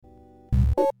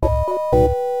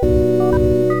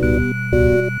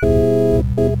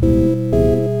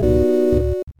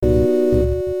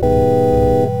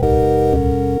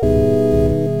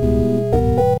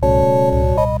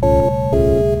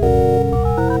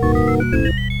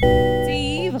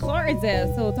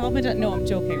No, I'm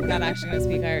joking. We're not actually going to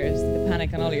speak Irish. The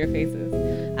panic on all of your faces.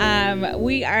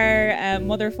 We are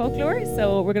Motherfoclóir,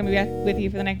 so we're going to be with you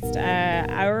for the next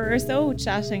hour or so,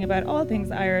 chatting about all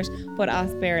things Irish, but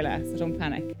us barely, so don't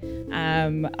panic.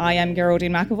 I am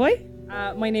Geraldine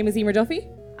McAvoy. My name is Emer Duffy.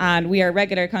 And we are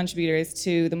regular contributors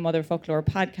to the Motherfoclóir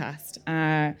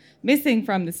podcast. Missing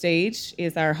from the stage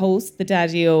is our host, the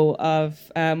daddy-o of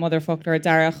Motherfoclóir,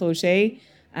 Dara Chóisé,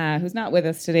 who's not with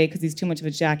us today because he's too much of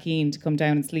a jackeen to come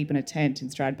down and sleep in a tent in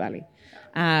Stradbally.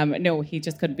 No, he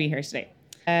just couldn't be here today.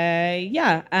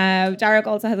 Darach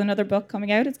also has another book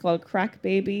coming out. It's called Crack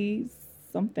Baby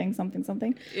something.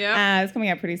 Yeah. It's coming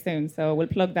out pretty soon, so we'll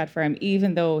plug that for him,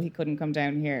 even though he couldn't come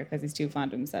down here because he's too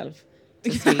fond of himself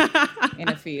to sleep in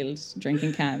a field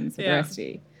drinking cans with the rest of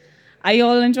you. Are you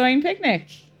all enjoying picnic?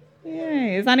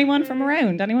 Yeah. Is anyone from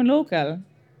around? Anyone local?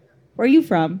 Where are you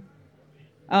from?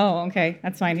 Oh, okay,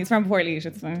 that's fine. He's from Portlaoise.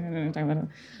 It's fine. I don't know about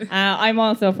it. I'm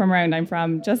also from around. I'm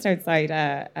from just outside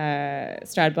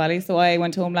Stradbally. So I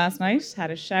went home last night,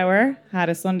 had a shower, had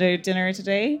a Sunday dinner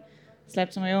today,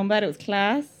 slept in my own bed. It was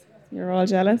class. You're all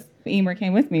jealous. Emer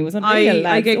came with me. It was unreal.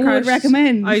 I get would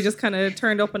recommend. I just kind of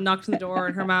turned up and knocked on the door,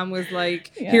 and her mum was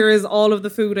like, "Here is all of the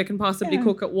food I can possibly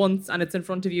cook at once, and it's in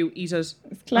front of you. Eat it."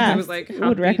 It's class. And I was like, "Happy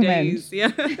would recommend. days."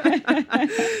 Yeah.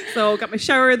 So got my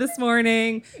shower this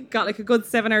morning. Got like a good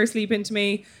 7-hour sleep into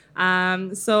me.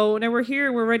 So now we're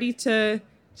here. We're ready to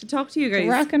talk to you guys.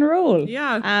 Rock and roll.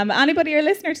 Yeah. Anybody a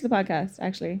listener to the podcast?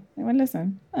 Actually, anyone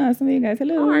listen? Oh, some of you guys.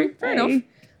 Hello. All right. Fair enough.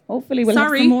 Hopefully we'll have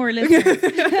some more listeners.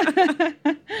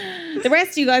 The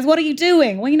rest of you guys, what are you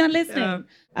doing? Why are you not listening?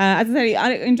 As I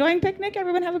said, enjoying picnic.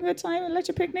 Everyone have a good time and let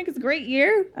your picnic. It's a great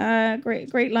year.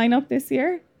 Great lineup this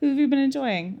year. Who have you been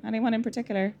enjoying? Anyone in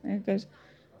particular? Good.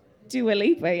 Dua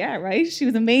Lipa, yeah, right? She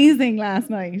was amazing last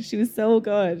night. She was so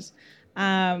good.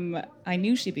 I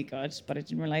knew she'd be good, but I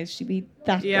didn't realise she'd be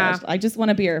that good. I just want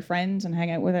to be her friend and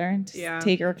hang out with her and just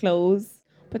take her clothes.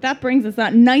 But that brings us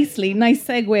on nice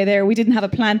segue there. We didn't have a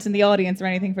plant in the audience or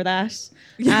anything for that.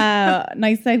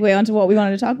 Nice segue onto what we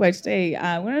wanted to talk about today.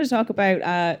 We wanted to talk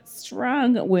about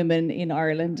strong women in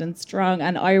Ireland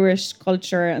and Irish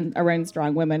culture and around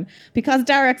strong women. Because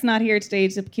Darach's not here today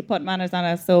to keep putting manners on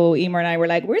us, so Emer and I were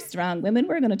like, we're strong women.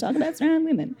 We're going to talk about strong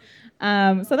women.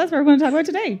 So that's what we're going to talk about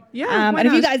today. Yeah, and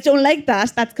if you guys don't like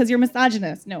that, that's because you're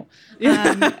misogynist. No.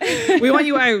 We want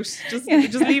you out. Just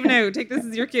leave now. Take this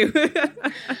as your cue.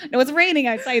 No, it's raining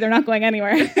outside. They're not going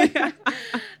anywhere.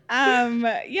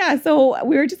 So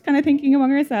we were just kind of thinking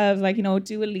among ourselves, like,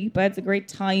 Dua Lipa, it's a great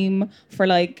time for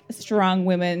like strong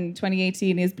women.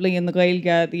 2018 is Blian the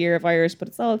Gaeilge, the year of Irish, but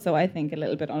it's also, I think, a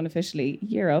little bit unofficially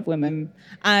year of women.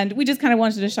 And we just kind of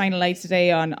wanted to shine a light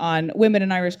today on women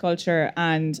in Irish culture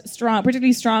and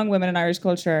particularly strong women in Irish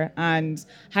culture and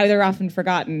how they're often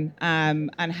forgotten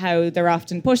and how they're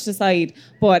often pushed aside,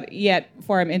 but yet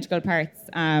form integral parts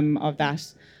of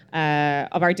that.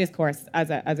 Of our discourse as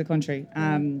a country,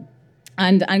 and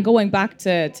going back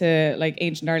to like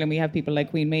ancient Ireland, we have people like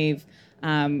Queen Maeve,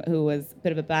 who was a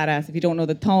bit of a badass. If you don't know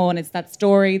the Tone, it's that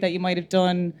story that you might have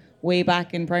done way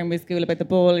back in primary school about the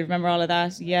bull. You remember all of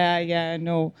that?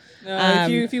 No.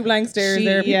 A few blank stares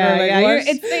there. People are like, what?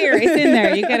 It's there. It's in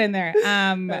there. You get in there.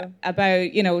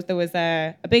 About, there was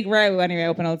a big row anyway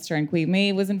up in Ulster and Queen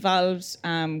Maeve was involved.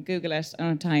 Google it. I don't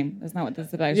have time. That's not what this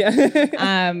is about.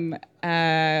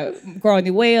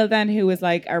 Gráinne Whale then, who was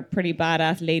like our pretty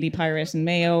badass lady pirate in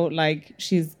Mayo. Like,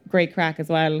 she's great crack as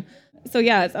well. So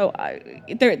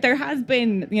there has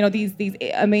been, these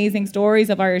amazing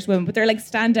stories of Irish women, but they're like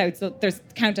standouts. So there's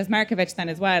Countess Markievicz then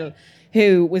as well,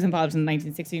 who was involved in the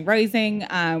 1916 Rising,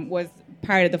 was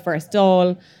part of the first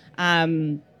Dáil.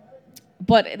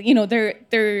 But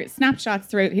they're snapshots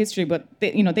throughout history. But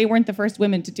they weren't the first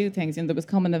women to do things. There was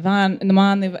Cumann na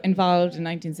Mban involved in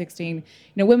 1916.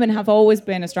 Women have always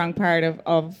been a strong part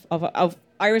of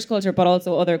Irish culture, but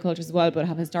also other cultures as well, but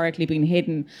have historically been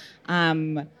hidden.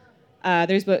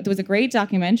 There was a great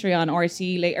documentary on RT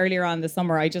earlier on this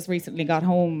summer. I just recently got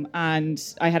home and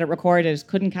I had it recorded.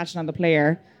 Couldn't catch it on the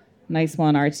player. Nice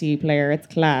one, RT player. It's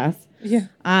class. Yeah.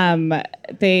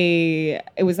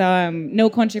 It was No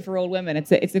Country for Old Women.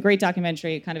 It's a great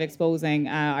documentary, kind of exposing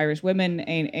Irish women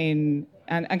and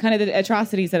kind of the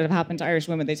atrocities that have happened to Irish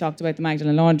women. They talked about the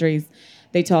Magdalen laundries.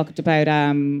 They talked about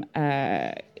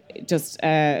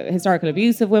historical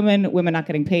abuse of women not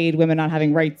getting paid, women not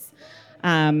having rights.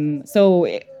 So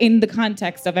in the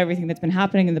context of everything that's been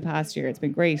happening in the past year, it's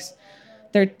been great.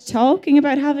 They're talking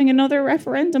about having another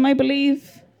referendum, I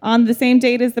believe, on the same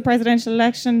date as the presidential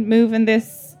election, moving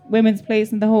this women's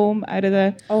place in the home out of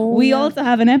the... We also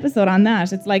have an episode on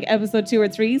that. It's like episode 2 or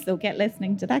 3, so get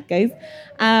listening to that, guys.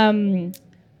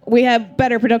 We have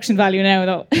better production value now,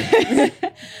 though.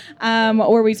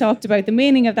 Where we talked about the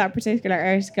meaning of that particular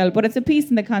article, but it's a piece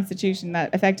in the Constitution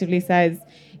that effectively says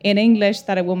in English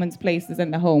that a woman's place is in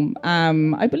the home.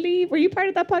 I believe, were you part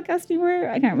of that podcast? You were?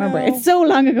 I can't remember. No. It's so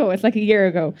long ago. It's like a year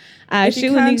ago. If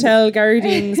you can't tell,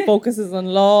 Gardine's focuses on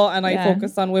law and I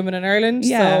focus on women in Ireland.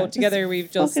 Yeah, so together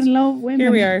we've just... fucking love women.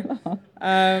 Here we are.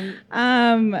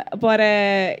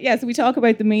 So we talk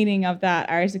about the meaning of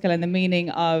that article and the meaning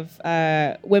of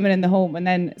women in the home. And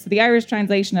then, so the Irish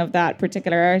translation of that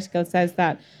particular article says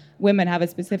that women have a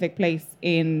specific place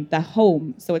in the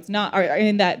home. So it's not, or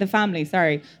in the family,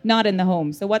 sorry, not in the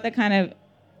home. So what that kind of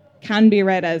can be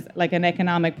read as like an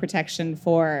economic protection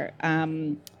for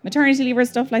maternity leave or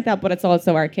stuff like that, but it's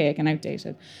also archaic and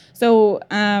outdated. So,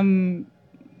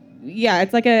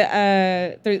 it's like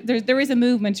there is a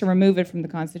movement to remove it from the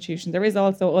Constitution. There is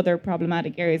also other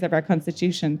problematic areas of our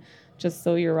Constitution, just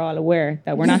so you're all aware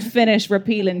that we're not finished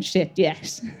repealing shit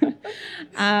yet.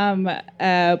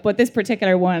 But this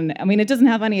particular one, I mean, it doesn't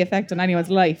have any effect on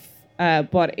anyone's life,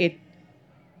 but it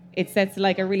sets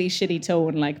like a really shitty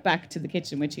tone, like back to the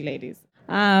kitchen with you ladies.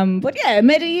 But yeah,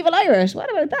 medieval Irish.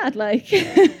 What about that? Like,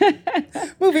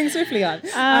 moving swiftly on.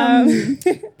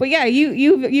 But yeah,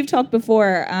 you've talked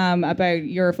before about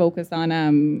your focus on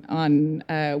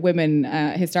women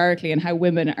historically and how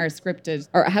women are scripted,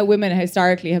 or how women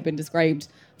historically have been described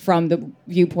from the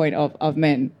viewpoint of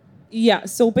men. Yeah.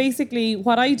 So basically,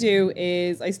 what I do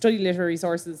is I study literary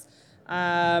sources.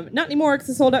 Not anymore because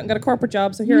I sold out and got a corporate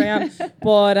job, so here I am.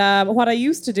 But what I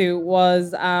used to do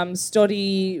was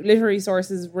study literary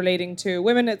sources relating to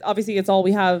women. Obviously, it's all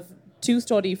we have to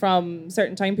study from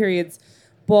certain time periods.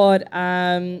 But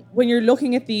when you're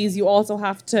looking at these, you also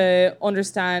have to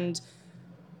understand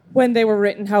when they were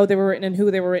written, how they were written, and who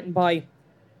they were written by.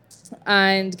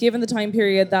 And given the time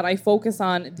period that I focus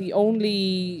on, the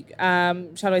only,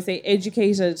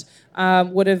 educated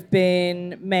would have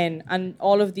been men. And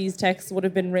all of these texts would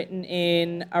have been written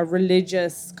in a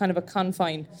religious kind of a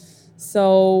confine.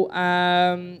 So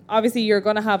obviously you're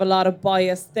going to have a lot of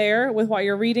bias there with what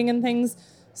you're reading and things.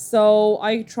 So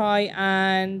I try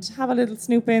and have a little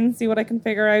snoop in, see what I can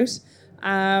figure out.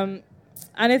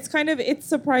 And it's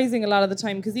surprising a lot of the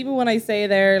time, because even when I say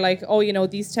they're like, oh, you know,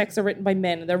 these texts are written by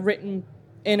men, they're written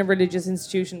in a religious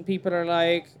institution, people are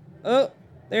like, oh,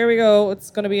 there we go.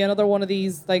 It's going to be another one of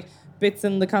these like bits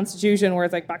in the Constitution where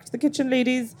it's like, back to the kitchen,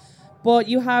 ladies. But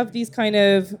you have these kind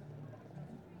of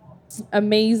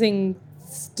amazing,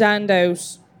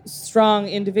 standout, strong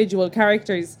individual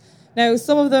characters. Now,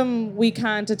 some of them we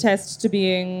can't attest to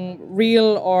being real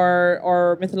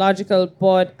or mythological,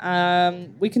 but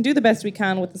we can do the best we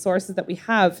can with the sources that we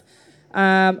have,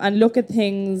 and look at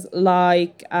things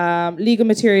like legal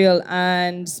material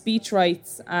and speech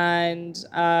rights and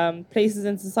places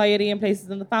in society and places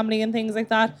in the family and things like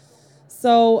that.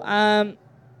 So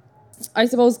I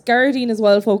suppose Gardine as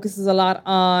well focuses a lot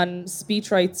on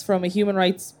speech rights from a human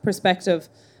rights perspective.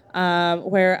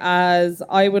 Whereas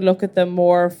I would look at them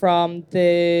more from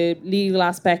the legal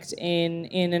aspect in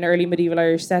an early medieval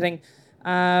Irish setting.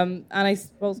 And I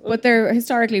suppose... But they're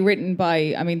historically written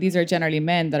by, I mean, these are generally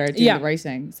men that are doing the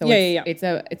writing. So it's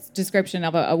a description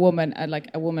of a woman, like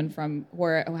a woman from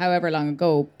however long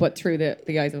ago, but through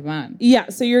the eyes of a man. Yeah,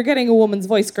 so you're getting a woman's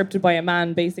voice scripted by a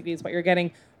man, basically, is what you're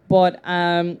getting. But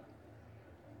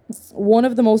one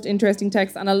of the most interesting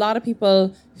texts, and a lot of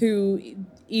people who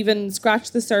even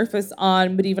scratch the surface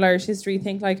on medieval Irish history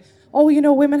think like, oh, you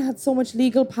know, women had so much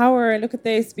legal power, and look at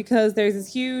this, because there's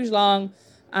this huge, long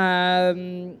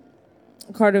kind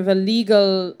of a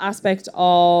legal aspect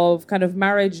of kind of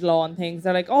marriage law and things.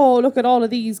 They're like, oh, look at all of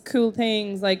these cool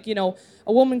things, like, you know,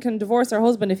 a woman can divorce her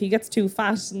husband if he gets too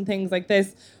fat and things like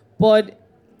this. But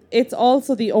it's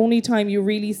also the only time you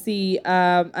really see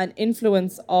an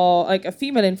influence, or like a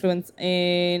female influence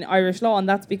in Irish law, and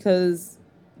that's because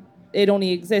it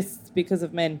only exists because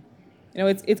of men. You know,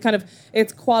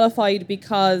 it's qualified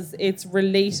because it's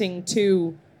relating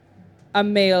to a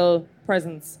male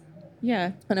presence.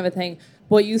 Yeah. Kind of a thing.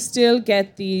 But you still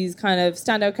get these kind of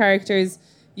standout characters.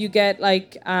 You get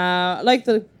like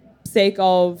the sake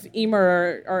of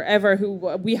Emer or Ever, who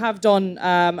we have done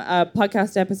a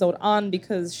podcast episode on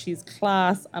because she's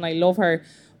class and I love her.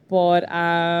 But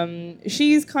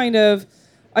she's kind of,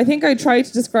 I think I tried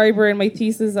to describe her in my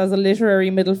thesis as a literary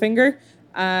middle finger.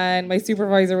 And my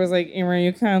supervisor was like, Emer,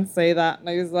 you can't say that. And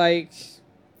I was like,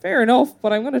 fair enough,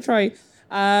 but I'm going to try.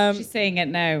 She's saying it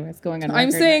now. It's going on record.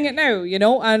 I'm saying it now, you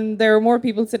know, and there are more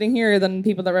people sitting here than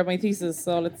people that read my thesis,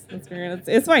 so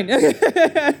it's fine.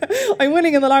 I'm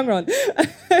winning in the long run.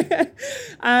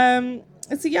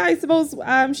 So yeah, I suppose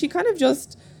she kind of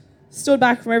just stood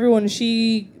back from everyone.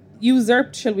 She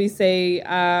usurped, shall we say,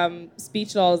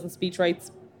 speech laws and speech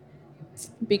rights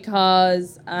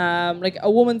because, like, a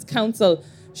woman's counsel,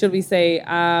 should we say,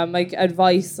 like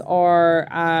advice or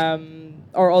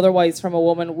otherwise from a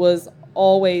woman was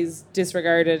always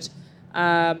disregarded.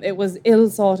 It was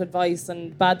ill-sought advice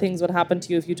and bad things would happen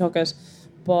to you if you took it.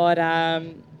 But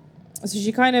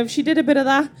so she did a bit of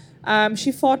that.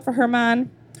 She fought for her man.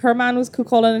 Her man was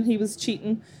Cuchulainn and he was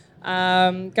cheating.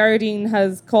 Gardaín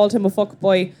has called him a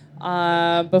fuckboy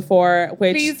before,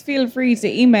 which... Please feel free to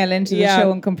email into the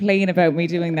show and complain about me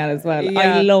doing that as well.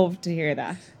 Yeah. I love to hear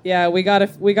that. Yeah, we got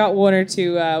one or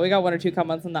two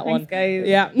comments on that. Thanks, one, guys.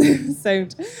 Yeah,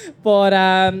 sound. But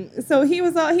so he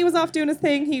was off doing his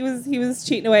thing. He was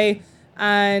cheating away,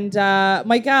 and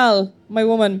my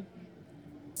woman,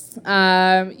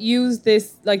 used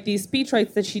these speech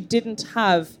rights that she didn't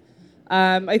have.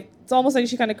 It's almost like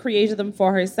she kind of created them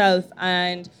for herself,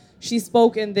 and she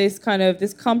spoke in this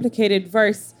complicated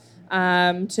verse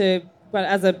as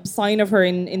a sign of her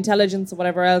intelligence or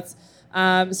whatever else.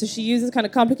 So she uses kind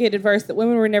of complicated verse that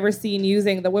women were never seen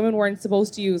using, that women weren't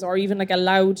supposed to use or even like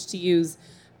allowed to use.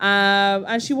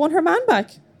 And she won her man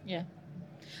back. Yeah.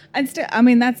 And still, I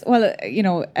mean, that's, well, you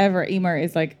know, Emer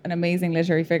is like an amazing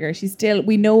literary figure.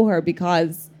 We know her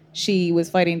because she was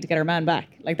fighting to get her man back.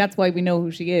 Like, that's why we know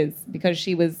who she is, because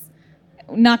she was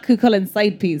not Cuchulainn's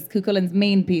side piece, Cuchulainn's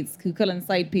main piece. Cuchulainn's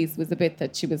side piece was the bit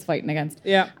that she was fighting against.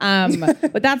 Yeah.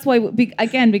 But that's why,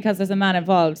 again, because there's a man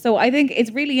involved. So I think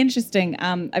it's really interesting.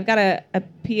 I've got a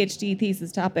PhD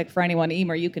thesis topic for anyone.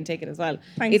 Emer, you can take it as well.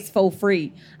 Thanks. It's for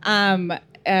free. A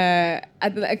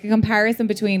comparison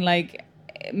between like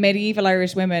medieval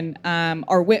Irish women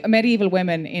medieval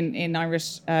women in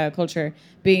Irish culture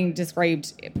being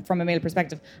described from a male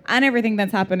perspective, and everything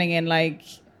that's happening in like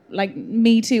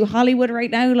Me Too Hollywood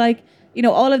right now, like, you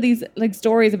know, all of these like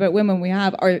stories about women we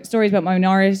have, or stories about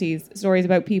minorities, stories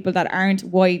about people that aren't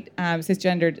white,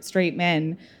 cisgendered straight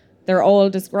men. They're all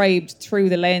described through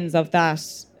the lens of that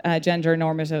gender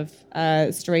normative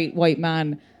straight white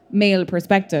man male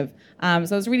perspective.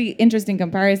 So it's really interesting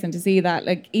comparison to see that,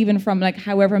 like, even from like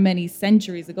however many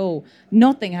centuries ago,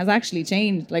 nothing has actually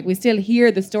changed. Like, we still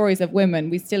hear the stories of women,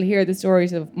 we still hear the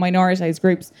stories of minoritized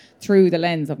groups through the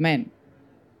lens of men.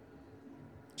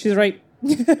 She's right.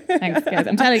 Thanks, guys.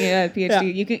 I'm telling you, PhD. Yeah.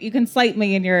 You can cite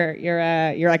me in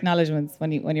your acknowledgements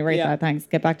when you write that. Thanks.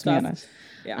 Get back to me on it.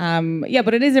 Yeah.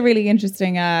 But it is a really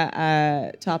interesting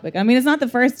topic. I mean, it's not the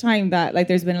first time that like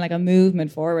there's been like a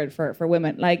movement forward for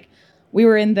women. Like, we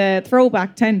were in the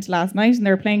throwback tent last night and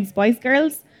they were playing Spice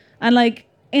Girls, and like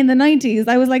in the 90s,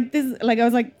 I was like, this, like I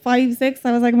was like 5, 6.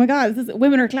 I was like, oh my God,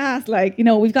 women are class. Like, you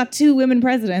know, we've got 2 women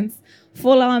presidents.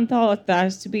 Full on thought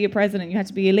that to be a president, you had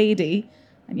to be a lady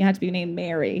and you had to be named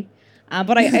Mary.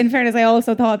 But in fairness, I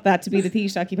also thought that to be the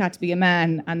Taoiseach, you had to be a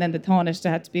man, and then the Taoiseach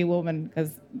had to be a woman,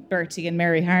 because Bertie and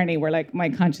Mary Harney were like my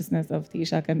consciousness of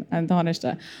Taoiseach and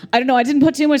Taoiseach. I don't know, I didn't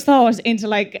put too much thought into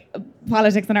like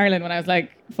politics in Ireland when I was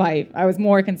like 5. I was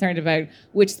more concerned about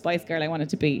which Spice Girl I wanted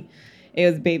to be.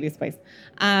 It was Baby Spice.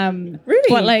 Really?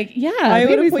 But like, yeah. I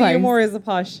would have put you more as a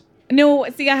posh. No,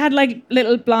 see, I had like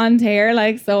little blonde hair,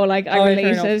 like, so like I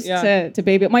related to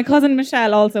Baby. My cousin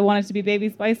Michelle also wanted to be Baby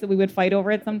Spice, so we would fight over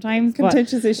it sometimes.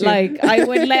 Contentious issue. Like, I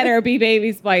would let her be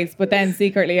Baby Spice, but then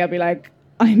secretly I'd be like,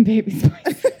 I'm Baby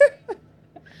Spice.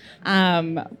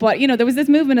 But you know, there was this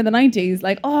movement in the 90s,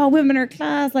 like, oh, women are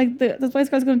class, like the Spice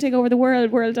Girls are going to take over the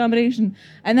world domination,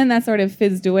 and then that sort of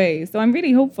fizzed away. So I'm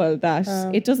really hopeful that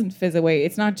it doesn't fizz away.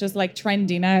 It's not just like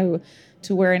trendy now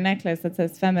to wear a necklace that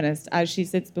says feminist, as she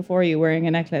sits before you wearing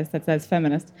a necklace that says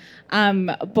feminist.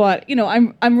 But you know,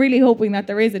 I'm really hoping that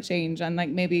there is a change, and like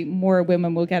maybe more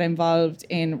women will get involved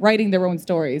in writing their own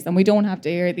stories, and we don't have to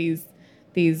hear these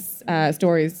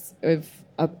stories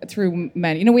through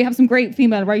men. You know, we have some great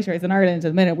female writers in Ireland at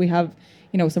the minute. We have,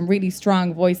 you know, some really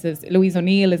strong voices. Louise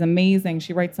O'Neill is amazing.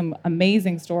 She writes some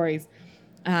amazing stories.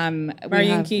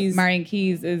 Marion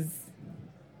Keyes is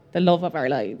the love of our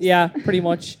lives. Yeah, pretty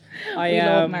much. We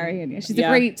love Marion. She's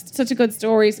such a good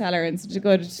storyteller, and such a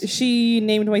good. She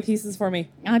named my thesis for me.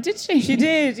 Ah, did she? She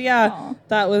did. Yeah, aww.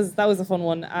 That was a fun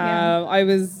one.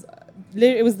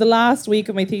 It was the last week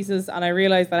of my thesis, and I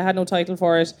realized that I had no title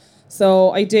for it.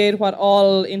 So I did what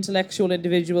all intellectual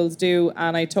individuals do,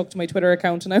 and I took to my Twitter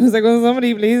account and I was like, "Will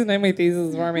somebody please name my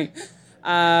thesis for me?"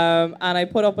 And I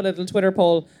put up a little Twitter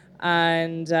poll,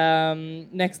 and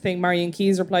next thing Marion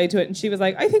Keyes replied to it, and she was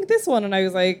like, I think this one. And I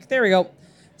was like, there we go.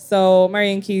 So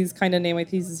Marion Keyes kind of named my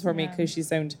thesis for me because she's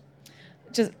sound.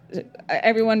 Just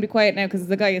everyone be quiet now because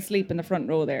there's a guy asleep in the front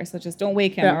row there, so just don't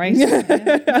wake him, all right?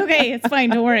 It's okay, it's fine,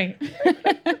 don't worry.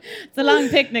 It's a long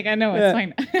picnic, I know, it's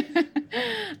fine.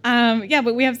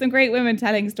 But we have some great women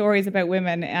telling stories about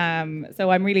women,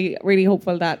 so I'm really, really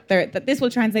hopeful that this will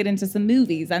translate into some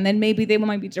movies, and then maybe they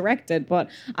might be directed, but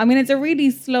I mean, it's a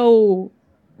really slow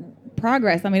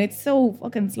progress. I mean, it's so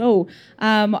fucking slow.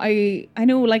 I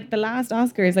know, like, the last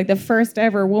Oscars, like, the first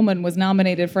ever woman was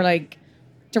nominated for, like,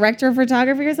 director of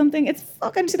photography or something. It's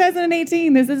fucking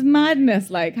 2018. This is madness.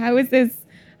 Like, how is this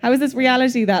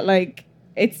reality that, like,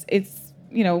 it's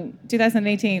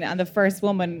 2018 and the first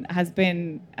woman has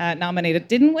been nominated,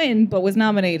 didn't win but was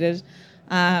nominated.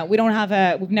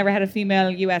 We've never had a female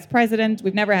US president,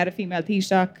 we've never had a female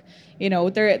Taoiseach.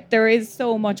 There is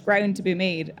so much ground to be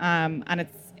made, and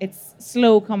it's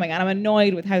slow coming, and I'm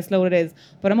annoyed with how slow it is,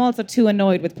 but I'm also too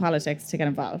annoyed with politics to get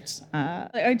involved.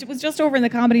 I was just over in the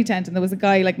comedy tent, and there was a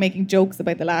guy, like, making jokes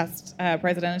about the last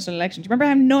presidential election. Do you remember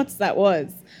how nuts that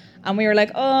was? And we were like,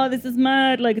 oh, this is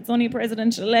mad, like, it's only a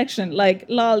presidential election, like,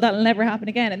 lol, that'll never happen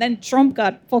again. And then Trump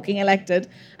got fucking elected,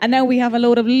 and now we have a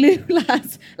load of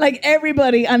lads, like,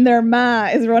 everybody and their ma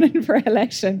is running for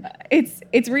election.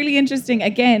 It's really interesting,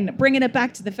 again, bringing it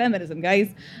back to the feminism,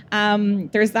 guys.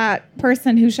 There's that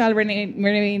person who shall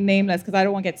remain nameless, because I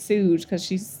don't want to get sued, because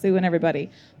she's suing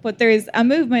everybody. But there's a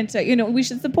movement, we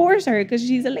should support her, because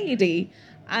she's a lady.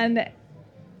 And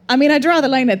I mean, I draw the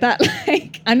line at that.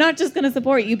 Like, I'm not just going to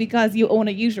support you because you own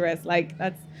a uterus. Like,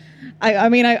 that's, I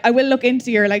will look into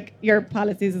your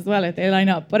policies as well if they line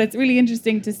up. But it's really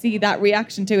interesting to see that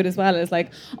reaction to it as well. It's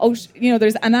like,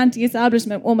 there's an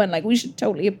anti-establishment woman. Like, we should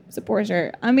totally support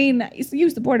her. I mean, you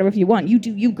support her if you want. You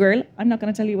do, you girl. I'm not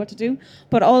going to tell you what to do.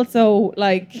 But also,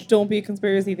 like, don't be a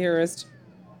conspiracy theorist.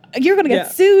 You're going to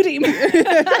get sued, Emer.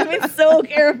 I'm being so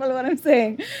careful what I'm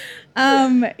saying.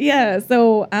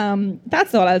 So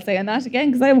that's all I'll say on that, again,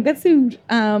 because I won't get sued.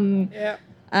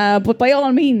 But by all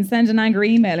means, send an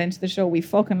angry email into the show. We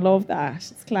fucking love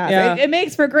that. It's class. Yeah. It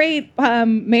makes for great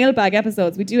mailbag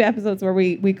episodes. We do episodes where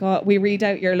we read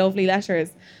out your lovely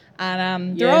letters.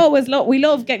 And they're always we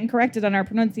love getting corrected on our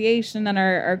pronunciation and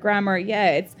our grammar.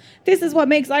 Yeah, this is what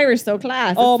makes Irish so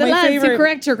class. Oh, it's the lads who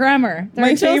correct your grammar.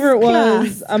 My favourite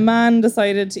was a man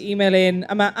decided to email in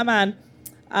a man.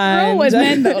 And always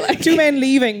men though. Like. 2 men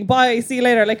leaving. Bye. See you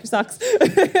later. Like your socks.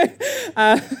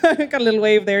 Got a little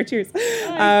wave there. Cheers.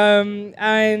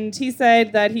 And he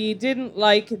said that he didn't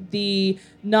like the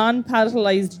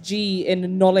non-palatalized G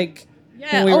in nullig.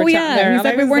 Yeah. He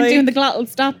said we weren't doing the glottal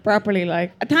stop properly.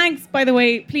 Like, thanks, by the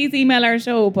way. Please email our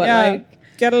show. But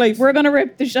get a life. We're gonna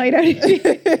rip the shite out of you. You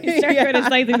start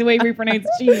criticizing the way we pronounce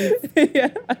cheese.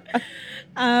 It's.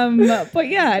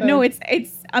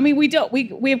 I mean, we have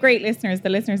great listeners. The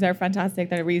listeners are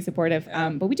fantastic. They're really supportive.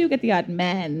 But we do get the odd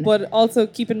men. But also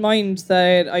keep in mind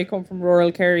that I come from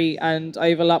rural Kerry, and I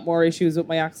have a lot more issues with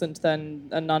my accent than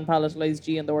a non-palatalized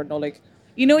G in the word nullig.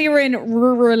 You're in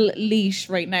rural Laois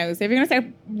right now, so if you're going to start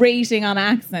rating on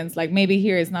accents, like, maybe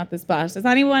here is not the spot. Is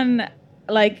anyone,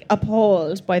 like,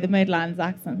 appalled by the Midlands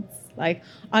accents? Like,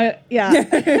 So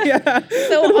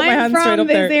I'm from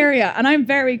this area, and I'm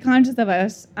very conscious of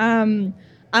it. And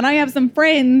I have some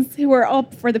friends who are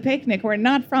up for the picnic who are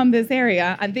not from this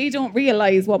area, and they don't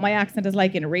realise what my accent is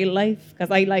like in real life, because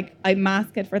I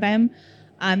mask it for them.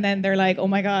 And then they're like, oh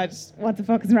my God, what the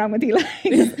fuck is wrong with you? Like,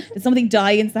 did something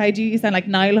die inside you? You sound like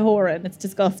Niall Horan. It's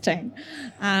disgusting.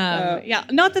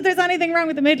 Not that there's anything wrong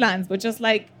with the Midlands, but just,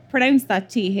 like, pronounce that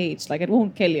TH. Like, it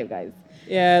won't kill you, guys.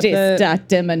 Yeah. Dat,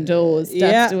 dim and does.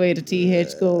 That's the way the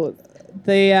TH goes.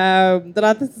 The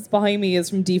lad that's behind me is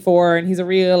from D4, and he's a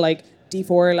real, like,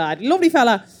 D4 lad. Lovely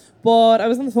fella. But I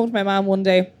was on the phone to my mum one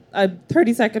day. A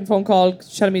 30-second phone call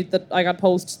telling me that I got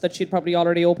post that she'd probably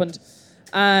already opened.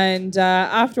 And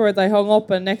afterwards I hung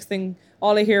up, and next thing,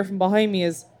 all I hear from behind me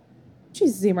is,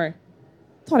 Jesus, Emer,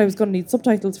 thought I was going to need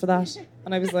subtitles for that.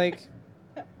 And I was like...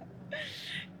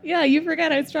 Yeah, you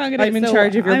forget how strong it is. I'm in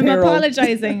charge of your payroll. I'm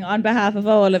apologising on behalf of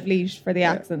all of Laois for the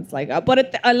accents. Like,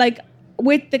 but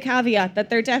with the caveat that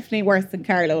they're definitely worse than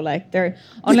Carlo. Like, they're,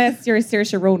 unless you're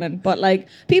Saoirse Ronan. But, like,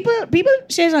 people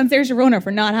shit on Saoirse Ronan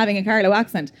for not having a Carlo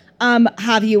accent.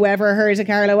 Have you ever heard a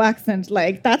Carlo accent?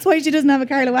 Like, that's why she doesn't have a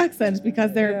Carlo accent,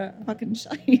 because they're fucking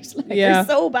shite. Like, they're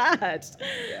so bad.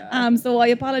 Yeah. So I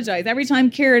apologise. Every time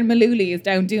Kieran Malooly is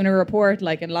down doing a report,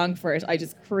 like, in Longford, I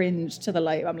just cringe to the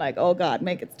light. I'm like, oh God,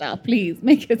 make it stop. Please,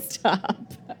 make it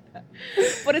stop.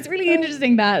 But it's really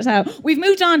interesting that we've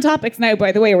moved on topics now,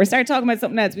 by the way. We're starting talking about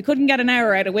something else. We couldn't get an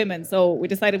hour out of women, so we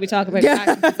decided we talk about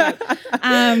accents as well.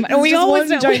 And we always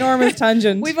do ginormous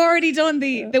tangent. We've already done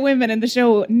the women in the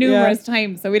show numerous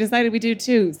times, so we decided we do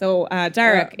two. So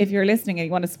Derek, if you're listening and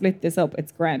you want to split this up,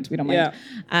 it's grand. We don't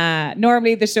mind.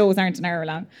 Normally the shows aren't an hour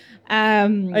long.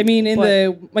 I mean,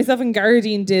 myself and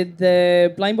Gardine did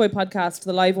the Blind Boy podcast,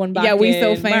 the live one back in we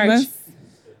so famous. March.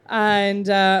 And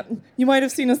you might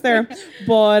have seen us there,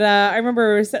 but I remember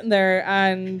we were sitting there,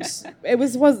 and it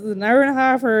was an hour and a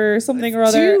half or something or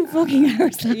other. 2 fucking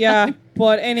hours. Yeah,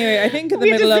 but anyway, I think in the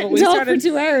middle of it, we started for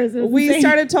 2 hours. We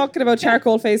started talking about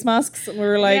charcoal face masks, and we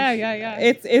were like,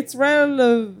 it's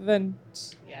relevant.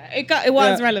 It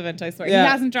was relevant, I swear. He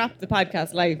hasn't dropped the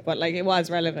podcast live, but like it was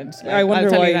relevant. Like, I wonder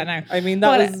I'll tell why. you that now. I mean,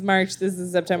 that was March. This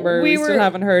is September. We still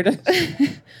haven't heard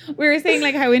it. We were saying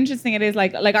like how interesting it is.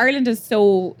 Like Ireland is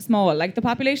so small. Like the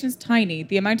population is tiny.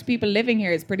 The amount of people living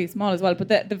here is pretty small as well. But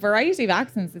the variety of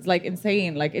accents is like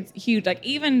insane. Like it's huge. Like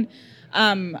even.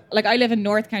 Like I live in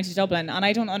North County Dublin, and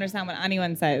I don't understand what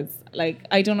anyone says. Like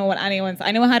I don't know what anyone's.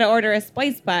 I know how to order a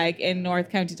spice bag in North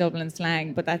County Dublin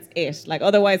slang, but that's it. Like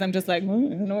otherwise, I'm just like I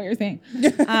don't know what you're saying.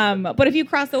 But if you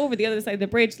cross over the other side of the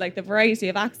bridge, like the variety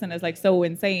of accent is like so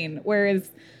insane. Whereas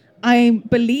I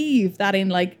believe that in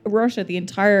like Russia, the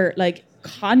entire like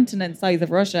continent size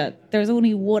of Russia, there's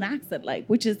only one accent, like,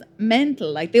 which is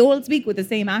mental. Like they all speak with the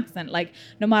same accent, like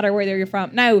no matter where you're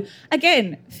from. Now,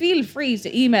 again, feel free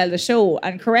to email the show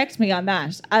and correct me on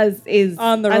that, as is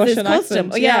on the Russian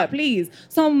custom. Oh, yeah, please.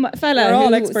 Some fella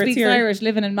who speaks Irish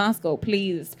living in Moscow,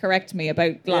 please correct me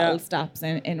about glottal stops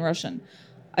in Russian.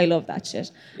 I love that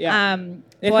shit. Yeah.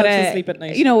 It helps you sleep at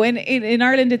night. You know, in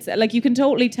Ireland, it's like you can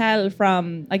totally tell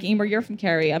from, like, Emer, you're from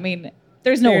Kerry. I mean,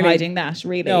 there's no hiding that,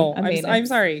 really. No, I mean, I'm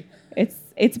sorry.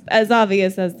 It's as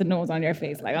obvious as the nose on your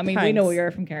face. Like, I mean, we know you're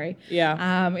from Kerry.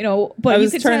 Yeah. You know, but I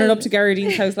was turning up to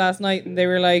Garridine's house last night, and they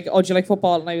were like, "Oh, do you like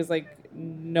football?" And I was like,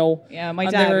 "No." Yeah, my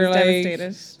dad was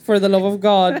devastated. For the love of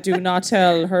God, do not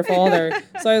tell her father.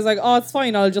 So I was like, "Oh, it's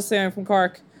fine. I'll just say I'm from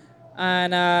Cork."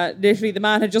 And literally, the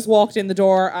man had just walked in the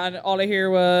door, and all I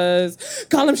hear was,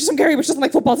 "Call him, she's from Kerry, but she doesn't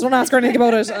like football, so don't ask her anything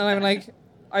about it." And I'm like.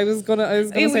 I was gonna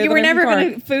say you were never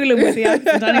gonna fool him with the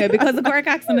accent anyway, because the Cork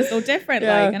accent is so different.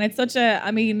 Like, and it's such a.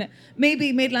 I mean,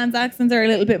 maybe Midlands accents are a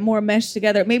little bit more meshed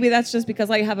together. Maybe that's just because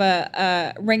I have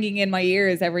a ringing in my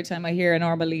ears every time I hear a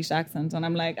normal Laois accent, and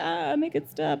I'm like, make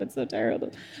it stop. It's so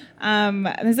terrible.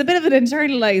 There's a bit of an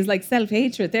internalized like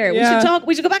self-hatred there. Yeah.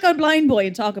 We should go back on Blind Boy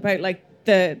and talk about like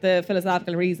the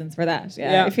philosophical reasons for that.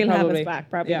 Yeah, if he'll have us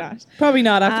back, probably not. Probably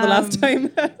not after the last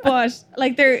time. But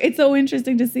like, it's so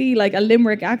interesting to see like a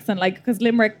Limerick accent, like because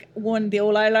Limerick won the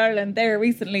All Ireland there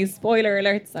recently. Spoiler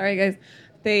alert! Sorry guys,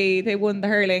 they won the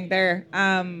hurling there.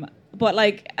 But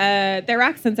like their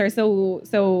accents are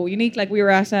so unique. Like we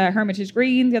were at Hermitage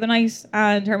Green the other night,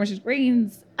 and Hermitage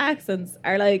Green's accents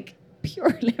are like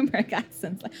pure Limerick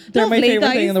accents. Like, they're my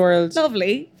favourite thing in the world.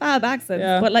 Lovely, fab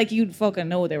accents. But like you'd fucking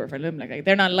know they were from Limerick. Like,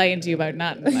 they're not lying to you about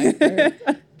nothing. Like,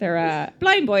 they're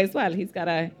Blind Boy as well. He's got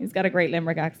a great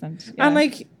Limerick accent. Yeah. And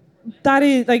like that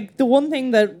is like the one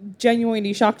thing that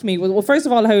genuinely shocked me was, well, first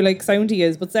of all, how like sound he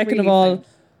is, but second of all,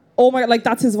 oh my God, like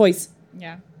that's his voice.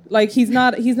 Yeah. Like he's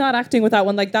not acting with that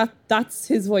one. Like that's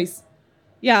his voice.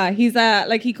 Yeah, he's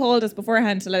like he called us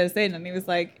beforehand to let us in, and he was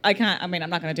like, I'm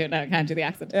not going to do it now. I can't do the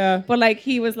accent. Yeah. But like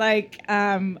he was like,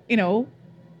 you know,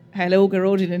 hello,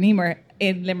 Garodin and Emer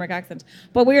in Limerick accent.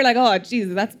 But we were like, oh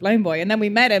Jesus, that's Blind Boy. And then we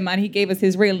met him, and he gave us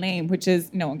his real name, which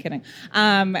is no, I'm kidding.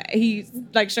 He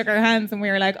like shook our hands, and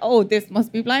we were like, oh, this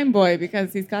must be Blind Boy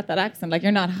because he's got that accent. Like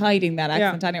you're not hiding that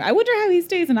accent anyway. I wonder how he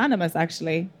stays anonymous.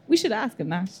 Actually, we should ask him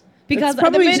that. Because it's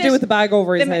probably to do with the bag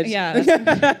over his head. Yeah.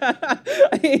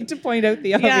 I hate to point out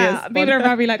the obvious. Yeah, people are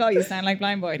probably like, oh, you sound like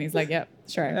Blind Boy. And he's like, yeah,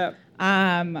 sure.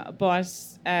 Yeah. But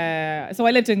so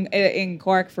I lived in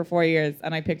Cork for 4 years,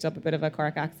 and I picked up a bit of a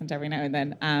Cork accent every now and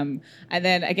then. And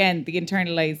then again, the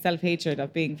internalized self-hatred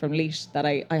of being from Laois, that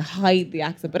I hide the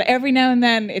accent. But every now and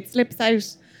then it slips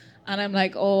out, and I'm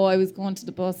like, oh, I was going to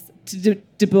the bus.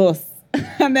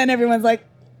 And then everyone's like,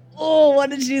 oh, what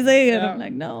did she say? And I'm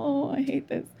like, no, I hate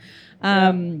this.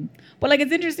 But like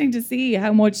it's interesting to see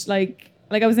how much like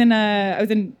I was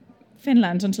in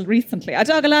Finland until recently. I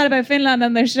talk a lot about Finland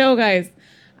on their show, guys.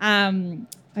 I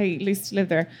used to live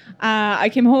there. I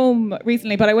came home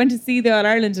recently, but I went to see the All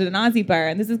Ireland at an Aussie bar,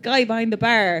 and there's this guy behind the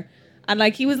bar, and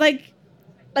like he was like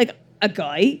a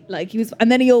guy, like he was,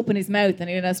 and then he opened his mouth and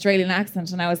he had an Australian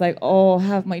accent, and I was like, oh,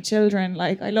 have my children,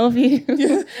 like I love you.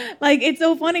 Like it's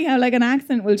so funny how like an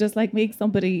accent will just like make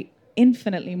somebody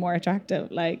infinitely more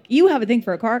attractive. Like, you have a thing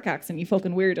for a Cork accent, you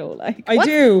fucking weirdo. Like, I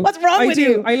do. What's wrong with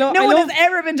you? No one love, has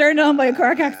ever been turned on by a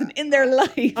Cork accent in their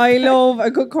life. I love a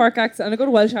good Cork accent and a good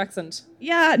Welsh accent.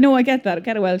 Yeah, no, I get that. I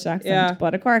get a Welsh accent, yeah.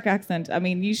 But a Cork accent, I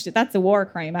mean, that's a war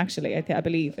crime, actually. I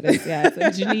believe it is. Yeah, it's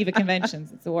in Geneva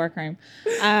Conventions. It's a war crime.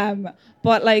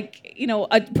 But like, you know,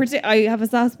 I have a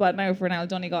soft spot now for Niall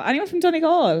Donegal. Anyone from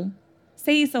Donegal?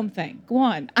 Say something. Go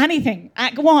on. Anything.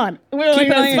 Go on. Keep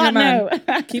an eye on your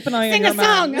man. Keep an eye on your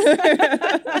man. Sing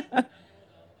a song.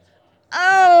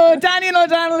 Oh, Daniel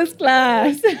O'Donnell's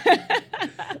class.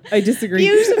 I disagree.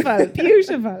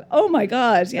 Beautiful. Oh my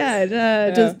God. Yeah.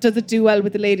 Does it do well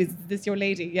with the ladies? Is this your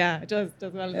lady? Yeah, it does.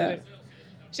 Does well with the ladies.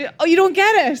 You don't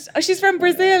get it. Oh, she's from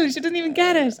Brazil. She doesn't even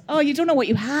get it. Oh, you don't know what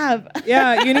you have.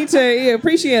 Yeah, you need to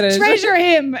appreciate it. Treasure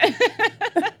him.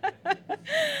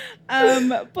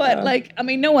 But like, I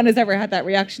mean, no one has ever had that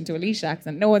reaction to a Laois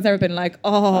accent. No one's ever been like,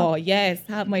 oh, yes,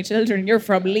 have my children. You're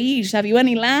from Laois. Have you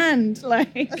any land?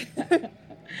 Like,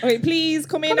 okay, please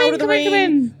come in out of the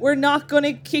rain. We're not going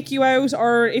to kick you out,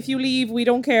 or if you leave, we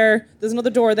don't care. There's another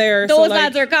door there. Those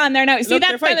lads are gone there now. See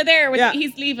that fella there? Yeah.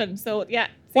 He's leaving. So yeah.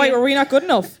 Why were we not good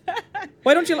enough?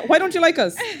 Why don't you like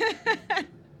us?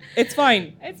 It's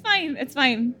fine. It's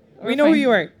fine. We know who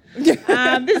you are. This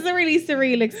is a really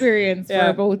surreal experience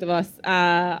for both of us.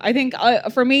 I think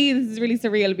for me this is really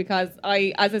surreal because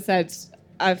as I said,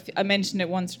 I mentioned it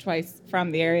once or twice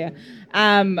from the area.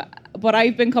 But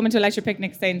I've been coming to a lecture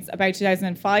picnic since about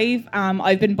 2005.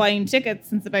 I've been buying tickets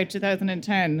since about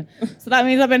 2010. So that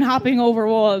means I've been hopping over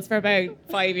walls for about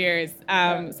 5 years.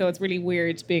 So it's really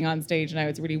weird being on stage now.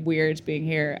 It's really weird being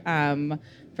here.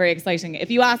 Very exciting.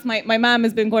 If you ask, my mum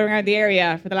has been going around the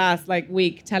area for the last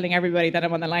week telling everybody that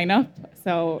I'm on the lineup.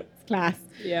 So it's class.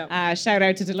 Yeah. Shout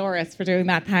out to Dolores for doing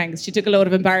that. Thanks. She took a load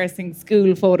of embarrassing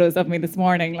school photos of me this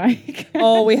morning.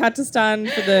 Oh, we had to stand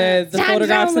for the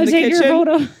photographs in the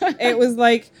kitchen. It was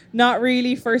not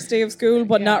really first day of school,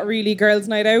 but not really girls'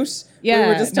 night out. Yeah, we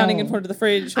were just standing in front of the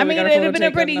fridge. I mean, it would have been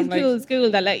a pretty cool school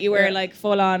that let you wear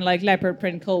full on leopard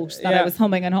print coat that I was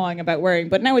humming and hawing about wearing.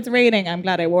 But now it's raining. I'm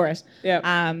glad I wore it.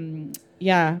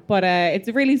 Yeah. But it's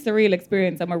a really surreal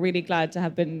experience, and we're really glad to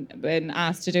have been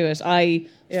asked to do it. I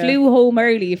flew home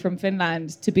early from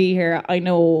Finland to be here. I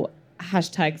know,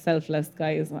 #selfless,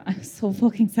 guys. I'm so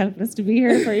fucking selfless to be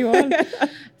here for you all.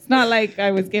 It's not like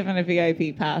I was given a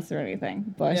VIP pass or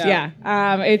anything, but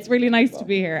it's really nice to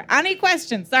be here. Any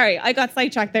questions? Sorry, I got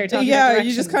sidetracked there.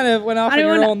 You just kind of went off on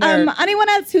your own there. Anyone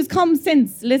else who's come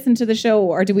since listened to the show,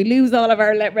 or do we lose all of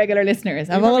our regular listeners?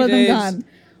 Have all of them gone?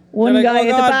 One guy at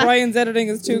the back. Brian's editing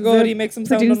is too good. He makes him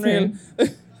sound unreal.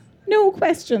 No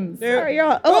questions. Sorry, you're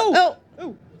all, oh.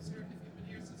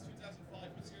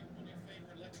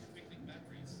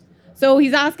 So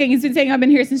he's been saying, I've been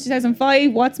here since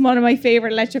 2005. What's one of my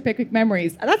favourite lecture picnic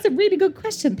memories? That's a really good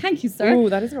question. Thank you, sir. Oh,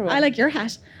 that is right. I like your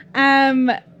hat.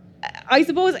 I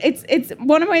suppose it's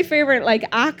one of my favourite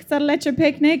acts at a lecture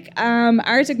picnic.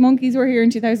 Arctic Monkeys were here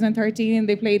in 2013.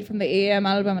 They played from the AM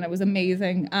album and it was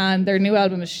amazing. And their new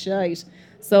album is shite.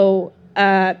 So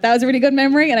that was a really good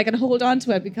memory and I can hold on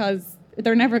to it because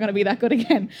they're never going to be that good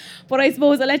again. But I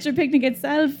suppose a lecture picnic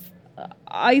itself,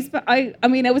 I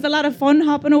mean, it was a lot of fun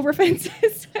hopping over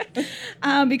fences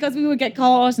because we would get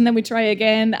caught and then we'd try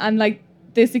again. And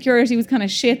the security was kind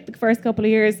of shit the first couple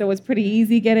of years, so it was pretty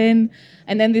easy to get in.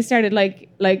 And then they started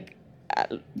threatening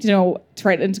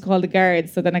to call the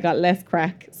guards, so then I got less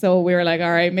crack. So we were like,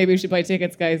 all right, maybe we should buy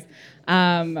tickets, guys.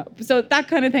 So that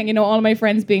kind of thing, all my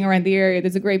friends being around the area,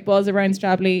 there's a great buzz around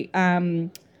Stradley.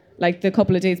 The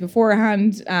couple of days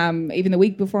beforehand, even the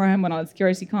week beforehand when all the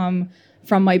security come.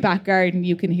 From my back garden,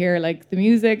 you can hear the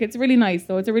music. It's really nice.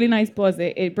 So it's a really nice buzz.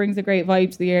 It brings a great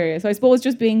vibe to the area. So I suppose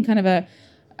just being kind of a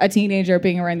teenager,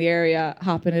 being around the area,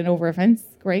 hopping in over a fence,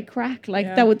 great crack.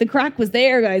 The crack was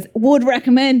there, guys. Would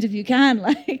recommend if you can.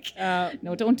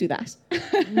 No, don't do that.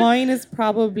 Mine is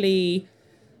probably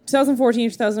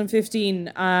 2014,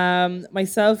 2015.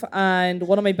 Myself and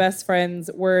one of my best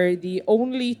friends were the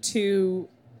only two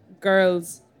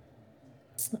girls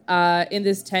in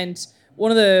this tent. One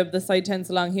of the side tents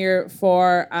along here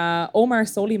for Omar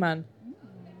Soliman.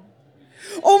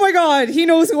 Oh my God, he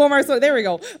knows who Omar Soliman. There we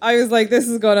go. I was like, this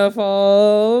is gonna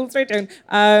fall straight down.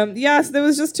 So there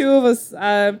was just two of us,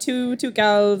 two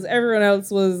gals. Everyone else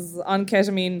was on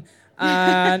ketamine,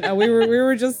 and we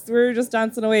were just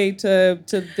dancing away to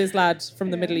this lad from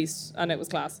the Middle East, and it was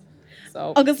class.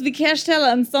 So. August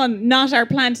Vikeshtella and son, not our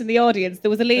plant in the audience.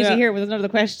 There was a lady here with another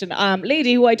question.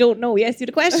 Lady who I don't know. Yes, you had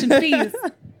a question, please.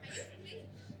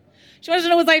 She wanted to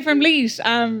know, was I from Laois?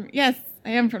 Yes. I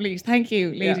am from Laois. Thank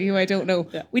you, lady who I don't know.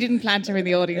 Yeah. We didn't plant her in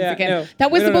the audience again. No, that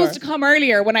was supposed to come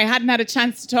earlier when I hadn't had a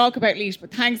chance to talk about Laois,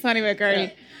 but thanks anyway, girl.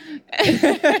 She's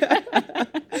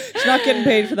not getting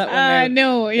paid for that one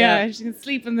now. No, she can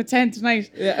sleep in the tent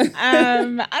tonight.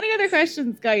 Yeah. Any other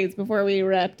questions, guys, before we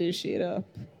wrap this shit up?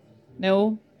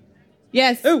 No?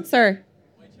 Yes, sir.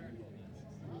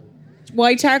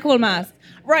 White charcoal mask.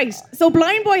 Right. So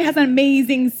Blind Boy has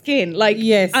amazing skin. Like,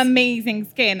 amazing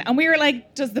skin. And we were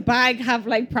like, does the bag have,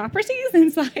 like, properties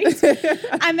inside?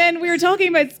 And then we were talking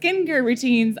about skincare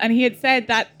routines, and he had said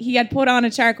that he had put on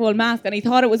a charcoal mask, and he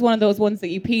thought it was one of those ones that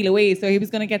you peel away. So he was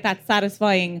going to get that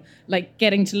satisfying, like,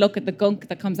 getting to look at the gunk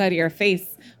that comes out of your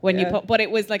face when you put... But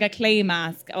it was like a clay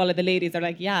mask. All of the ladies are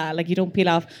like, like, you don't peel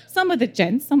off. Some of the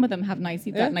gents, some of them have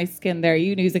you've got nice skin there.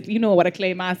 You know what a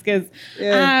clay mask is.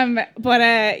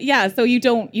 Yeah. So you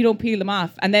don't peel them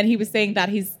off. And then he was saying that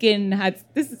his skin had,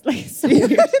 this is like so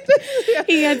weird.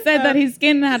 He had said that his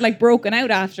skin had like broken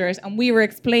out after it, and we were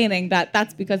explaining that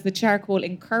that's because the charcoal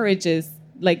encourages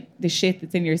like the shit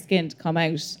that's in your skin to come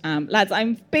out. Lads,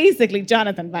 I'm basically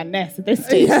Jonathan Van Ness at this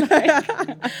stage.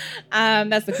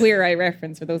 That's the Queer Eye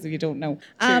reference for those of you who don't know.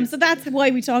 So that's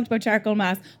why we talked about charcoal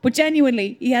mask. But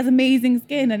genuinely, he has amazing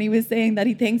skin, and he was saying that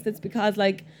he thinks it's because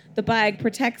like the bag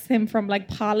protects him from like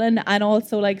pollen and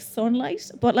also like sunlight.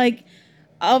 But like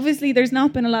obviously there's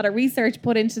not been a lot of research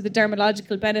put into the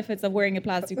dermatological benefits of wearing a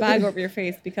plastic bag over your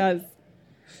face, because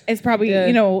it's probably,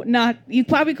 you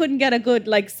probably couldn't get a good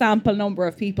like sample number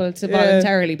of people to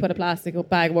voluntarily put a plastic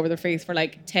bag over their face for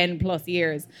like 10 plus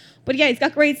years. But yeah, he's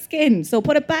got great skin. So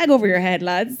put a bag over your head,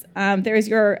 lads. There's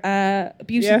your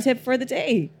beauty tip for the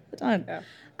day. Hold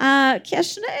on.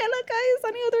 Question, guys,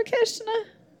 any other question?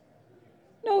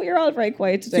 No, you're all very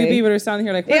quiet today. Two people are standing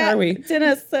here like, where are we?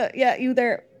 Dennis, you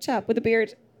there, chap with the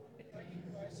beard.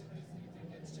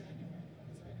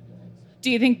 Do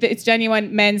you think that it's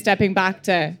genuine men stepping back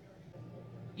to...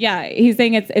 Yeah, he's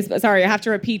saying it's sorry, I have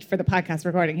to repeat for the podcast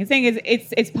recording. He's saying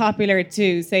it's popular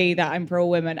to say that I'm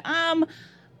pro-women. I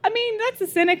mean, that's a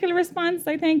cynical response,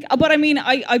 I think. But I mean,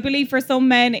 I believe for some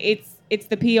men, it's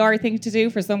the PR thing to do.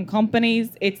 For some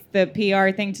companies, it's the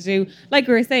PR thing to do. Like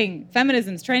we were saying,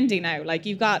 feminism's trendy now. Like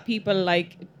you've got people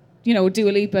like, Dua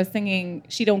Lipa singing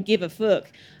 "She Don't Give a Fuck."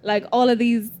 Like all of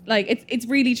these, like it's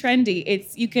really trendy.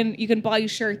 It's you can buy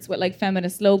shirts with like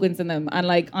feminist slogans in them, and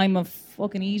like I'm a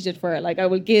fucking idiot for it. Like I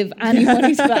will give any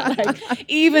money to that. Like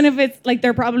even if it's like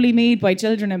they're probably made by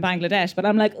children in Bangladesh, but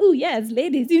I'm like, oh yes,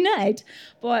 ladies unite.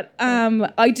 But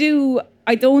I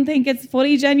don't think it's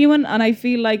fully genuine, and I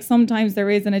feel like sometimes there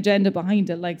is an agenda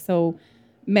behind it. Like so,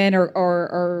 men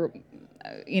or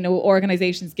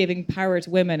organizations giving power to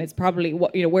women, it's probably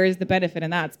where's the benefit in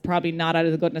that? It's probably not out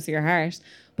of the goodness of your heart.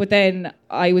 But then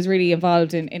I was really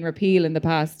involved in repeal in the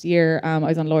past year. I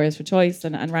was on Lawyers for Choice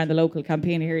and ran the local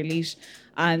campaign here in Laois,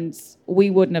 and we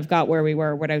wouldn't have got where we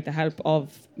were without the help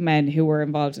of men who were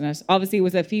involved in it. Obviously it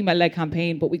was a female-led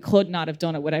campaign, but we could not have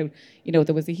done it without,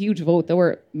 there was a huge vote. There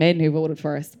were men who voted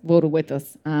for us, voted with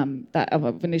us, that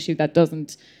of an issue that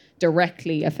doesn't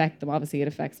directly affect them. Obviously it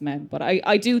affects men, but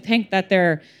I do think that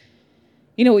there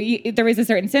is a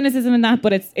certain cynicism in that,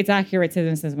 but it's accurate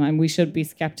cynicism, and we should be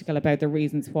skeptical about the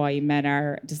reasons why men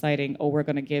are deciding, we're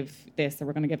going to give this or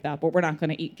we're going to give that, but we're not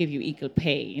going to give you equal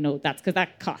pay. That's because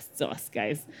that costs us,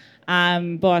 guys. I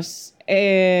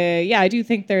do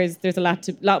think there's a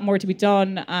lot more to be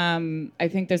done. I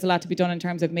think there's a lot to be done in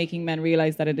terms of making men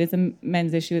realize that it is a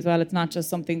men's issue as well. It's not just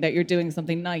something that you're doing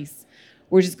something nice.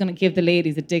 We're just going to give the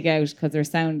ladies a dig out because they're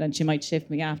sound and she might shift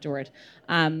me afterward.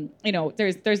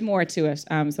 There's more to it.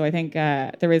 So I think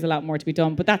there is a lot more to be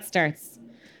done. But that starts...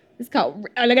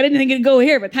 I didn't think it'd go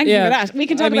here, but thank you for that. We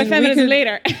can talk about feminism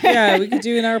later. Yeah, we could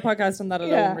do an hour podcast on that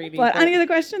alone, really. But any other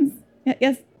questions?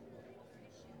 Yes?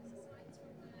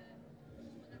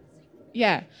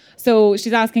 Yeah. So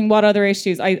she's asking what other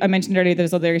issues. I mentioned earlier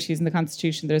there's other issues in the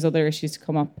Constitution. There's other issues to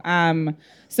come up.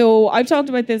 So I've talked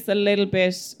about this a little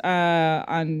bit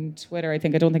on Twitter. I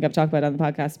don't think I've talked about it on the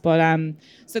podcast. But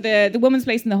so the woman's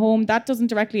place in the home, that doesn't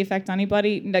directly affect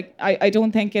anybody. Like I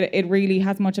don't think it really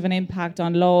has much of an impact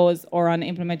on laws or on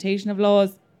implementation of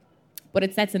laws. But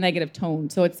it sets a negative tone.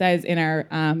 So it says in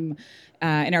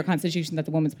our Constitution that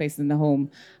the woman's place is in the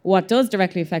home. What does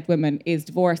directly affect women is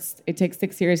divorce. It takes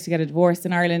 6 years to get a divorce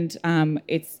in Ireland.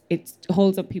 It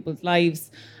holds up people's lives.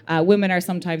 Women are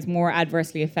sometimes more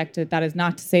adversely affected. That is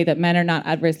not to say that men are not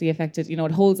adversely affected.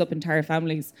 It holds up entire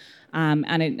families,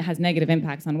 and it has negative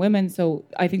impacts on women. So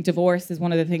I think divorce is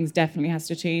one of the things definitely has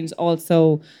to change.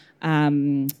 Also,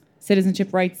 citizenship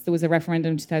rights. There was a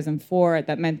referendum in 2004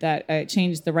 that meant that it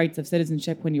changed the rights of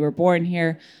citizenship when you were born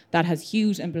here. That has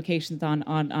huge implications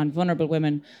on vulnerable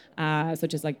women,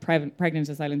 such as like pregnant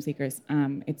asylum seekers.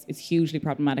 It's hugely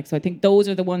problematic. So I think those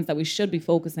are the ones that we should be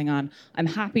focusing on. I'm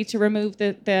happy to remove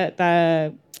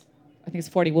the I think it's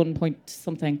 41 point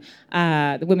something,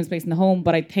 the women's place in the home,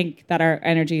 but I think that our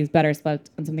energy is better spent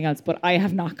on something else. But I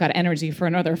have not got energy for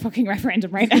another fucking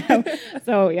referendum right now.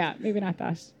 So yeah, maybe not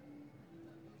that.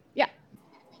 Yeah.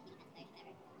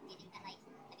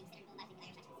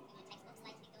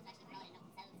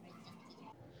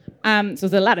 So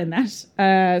there's a lot in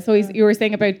that. So you were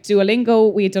saying about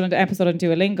Duolingo. We had done an episode on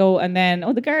Duolingo, and then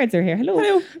the guards are here.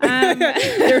 Hello.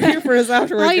 They're here for us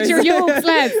afterwards. Hide your yokes,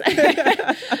 lads.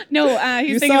 No,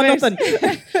 he's saying about nothing.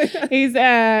 He's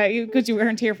because you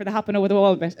weren't here for the hopping over the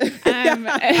wall bit.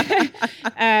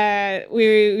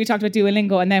 We talked about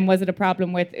Duolingo, and then was it a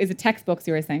problem with? Is it textbooks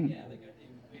you were saying?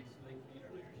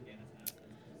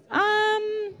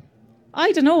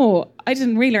 I don't know. I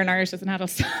didn't relearn Irish as an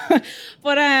adult.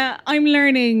 But I'm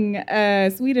learning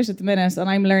Swedish at the minute, and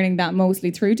I'm learning that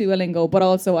mostly through Duolingo, but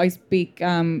also I speak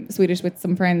Swedish with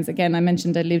some friends. Again, I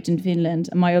mentioned I lived in Finland,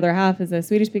 and my other half is a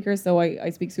Swedish speaker, so I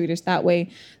speak Swedish that way.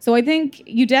 So I think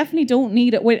you definitely don't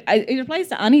need it. It applies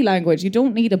to any language. You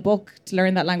don't need a book to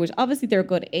learn that language. Obviously, they're a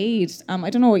good aid. I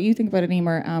don't know what you think about it,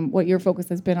 Emer, what your focus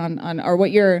has been on or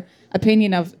what your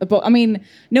opinion of a book. I mean,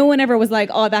 no one ever was like,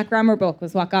 oh, that grammar book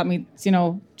was what got me,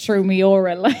 through me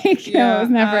oral. Like, it was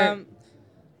never...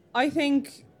 I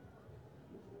think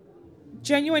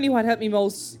genuinely what helped me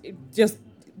most, just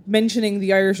mentioning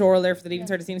the Irish oral there for the Leaving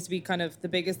Cert seems to be kind of the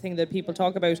biggest thing that people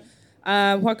talk about.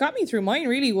 What got me through mine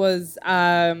really was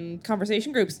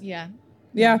conversation groups. Yeah.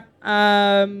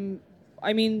 I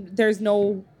mean, there's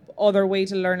no other way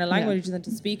to learn a language than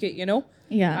to speak it,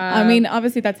 Yeah. I mean,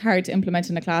 obviously that's hard to implement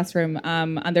in a classroom,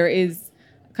 and there is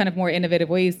kind of more innovative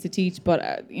ways to teach,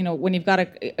 but when you've got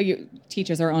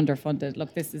teachers are underfunded.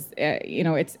 Look, this is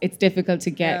it's difficult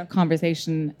to get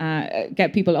conversation,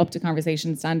 get people up to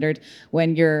conversation standard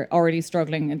when you're already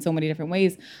struggling in so many different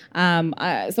ways. So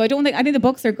I think the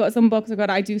books are good. Some books are good.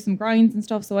 I do some grinds and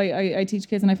stuff, so I teach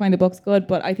kids and I find the books good.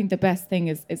 But I think the best thing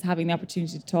is having the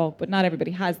opportunity to talk. But not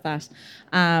everybody has that.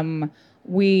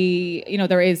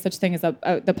 There is such thing as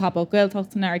the pop-up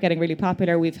Gaeltacht are getting really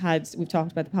popular. We've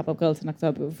talked about the pop-up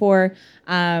Gaeltacht before.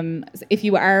 If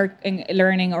you are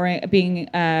learning or being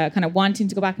kind of wanting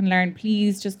to go back and learn,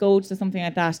 please just go to something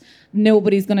like that.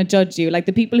 Nobody's going to judge you. Like,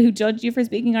 the people who judge you for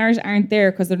speaking Irish aren't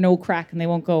there because they're no crack and they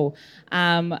won't go.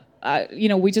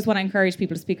 We just want to encourage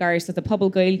people to speak Irish. So the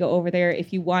Pobal Gaeilge over there,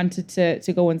 if you wanted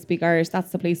to go and speak Irish,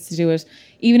 that's the place to do it.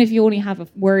 Even if you only have a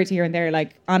word here and there,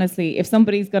 like, honestly, if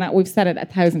somebody's we've said it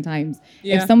 1,000 times.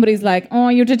 Yeah. If somebody's like, oh,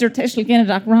 you did your Tishel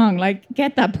Ginnadag wrong, like,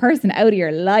 get that person out of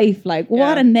your life. Like,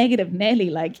 what a negative Nelly.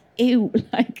 Like, ew.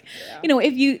 Like,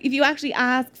 if you actually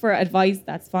ask for advice,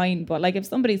 that's fine. But like, if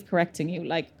somebody's correcting you,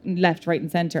 like, left, right,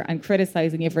 and centre, and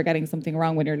criticizing you for getting something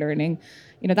wrong when you're learning,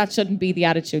 that shouldn't be the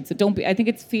attitude. So I think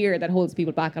it's fear that holds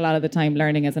people back a lot of the time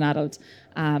learning as an adult.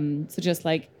 So just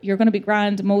like, you're going to be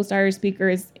grand. Most Irish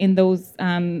speakers in those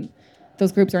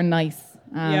groups are nice.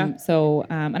 So,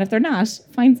 and if they're not,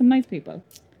 find some nice people.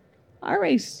 All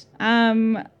right.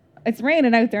 It's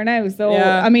raining out there now. So,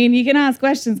 I mean, you can ask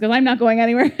questions because I'm not going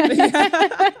anywhere.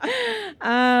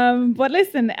 But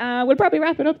listen, we'll probably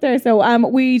wrap it up there. So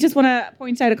we just want to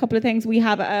point out a couple of things. We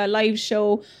have a live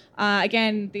show.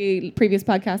 Again, the previous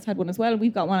podcast had one as well.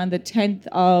 We've got one on the 10th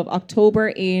of October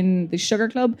in the Sugar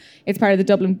Club. It's part of the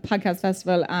Dublin Podcast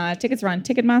Festival. Tickets are on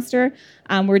Ticketmaster.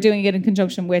 We're doing it in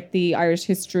conjunction with the Irish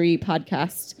History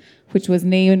Podcast, which was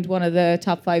named one of the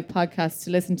top 5 podcasts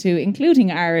to listen to, including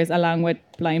ours, along with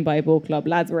Blind by Boat Club.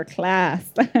 Lads, we're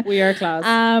class. We are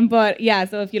class. But yeah,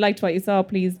 so if you liked what you saw,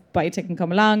 please buy a ticket and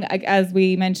come along. As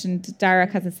we mentioned,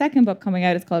 Darach has a second book coming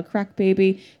out. It's called Crack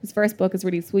Baby. His first book is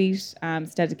really sweet.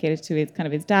 It's dedicated to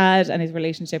his dad and his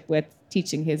relationship with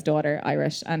teaching his daughter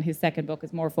Irish. And his second book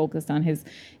is more focused on his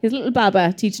little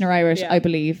baba teaching her Irish, I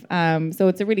believe. So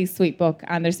it's a really sweet book,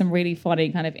 and there's some really funny,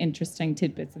 kind of interesting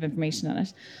tidbits of information on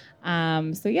it.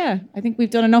 So yeah, I think we've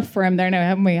done enough for him there now,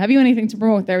 haven't we? Have you anything to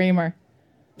promote there, Emer?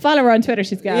 Follow her on Twitter,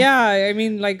 she's got. Yeah, I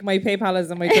mean, like, my PayPal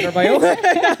is in my Twitter bio.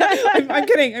 I'm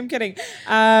kidding.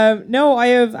 No, I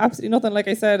have absolutely nothing. Like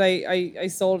I said, I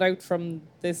sold out from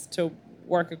this to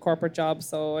work a corporate job,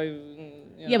 so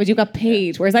Yeah, but you got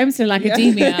paid, whereas I'm still in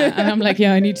academia, and I'm like,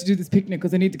 I need to do this picnic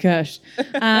because I need the cash.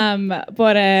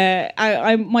 But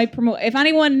I might promote, if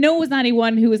anyone knows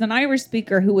anyone who is an Irish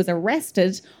speaker who was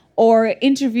arrested or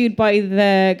interviewed by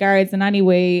the guards in any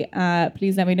way,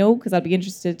 please let me know, because I'll be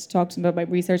interested to talk to them about my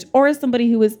research. Or as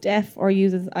somebody who is deaf or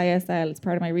uses ISL as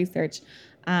part of my research.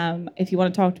 If you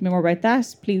want to talk to me more about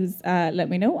that, please let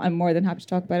me know. I'm more than happy to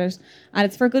talk about it. And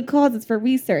it's for a good cause. It's for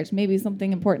research. Maybe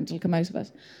something important will come out of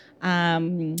it.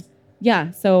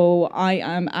 So I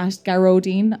am at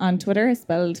Garodine on Twitter,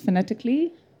 spelled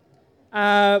phonetically.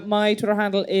 My Twitter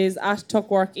handle is at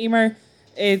Tuckwork-Emer.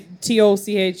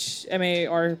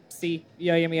 TOCHMARCEIMER.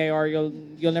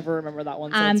 You'll never remember that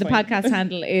one. So and the podcast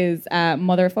handle is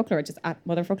Motherfoclóir, just at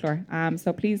Motherfoclóir.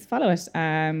 So please follow it.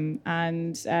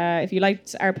 And if you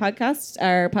liked our podcast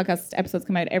episodes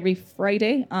come out every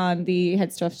Friday on the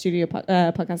Head Stuff Studio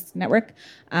podcast network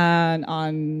and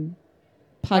on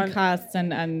podcasts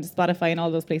and Spotify and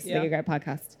all those places that you get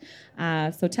podcasts.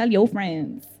 So tell your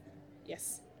friends.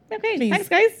 Yes. Okay. Please. Thanks,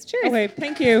 guys. Cheers. Okay.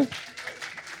 Thank you.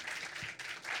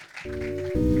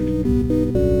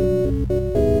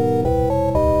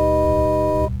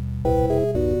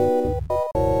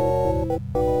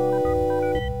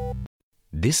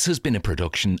 This has been a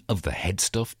production of the Head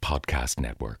Stuff Podcast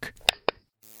Network.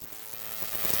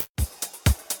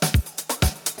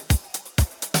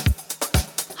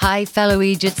 Hi fellow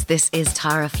Egypts, this is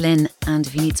Tara Flynn, and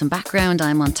if you need some background,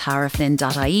 I'm on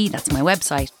taraflynn.ie, that's my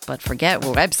website. But forget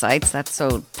websites, that's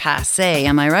so passé,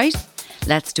 am I right?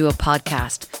 Let's do a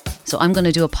podcast. So I'm going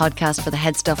to do a podcast for the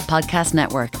Head Stuff Podcast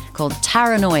Network called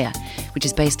Taranoia, which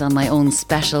is based on my own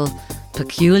special,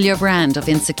 peculiar brand of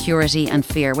insecurity and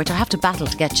fear, which I have to battle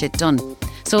to get shit done.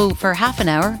 So for half an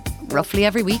hour, roughly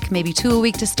every week, maybe 2 a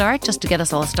week to start, just to get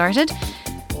us all started,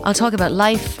 I'll talk about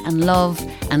life and love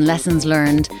and lessons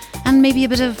learned, and maybe a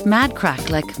bit of mad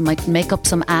crack, like might make up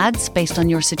some ads based on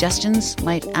your suggestions,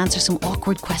 might answer some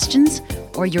awkward questions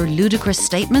or your ludicrous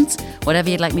statements. Whatever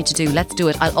you'd like me to do, let's do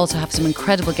it. I'll also have some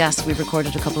incredible guests. We've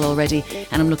recorded a couple already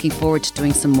and I'm looking forward to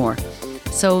doing some more.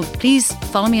 So please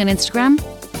follow me on Instagram.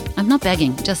 I'm not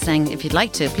begging, just saying if you'd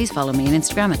like to, please follow me on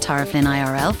Instagram at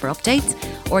TaraFlynnIRL for updates,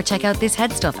 or check out This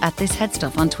Head Stuff at This Head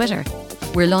Stuff on Twitter.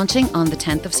 We're launching on the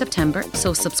 10th of September,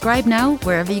 so subscribe now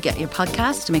wherever you get your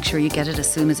podcast to make sure you get it as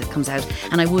soon as it comes out.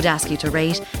 And I would ask you to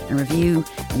rate and review,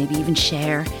 and maybe even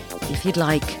share if you'd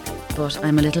like, but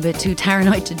I'm a little bit too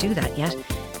paranoid to do that yet.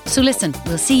 So listen,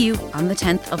 we'll see you on the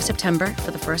 10th of September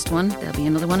for the first one. There'll be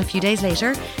another one a few days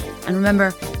later. And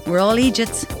remember, we're all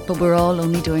Egypts, but we're all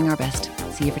only doing our best.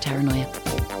 See you for Taranoia.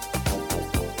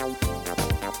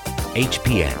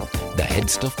 HPN, the Head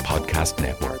Stuff Podcast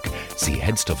Network. See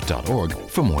headstuff.org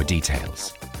for more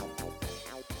details.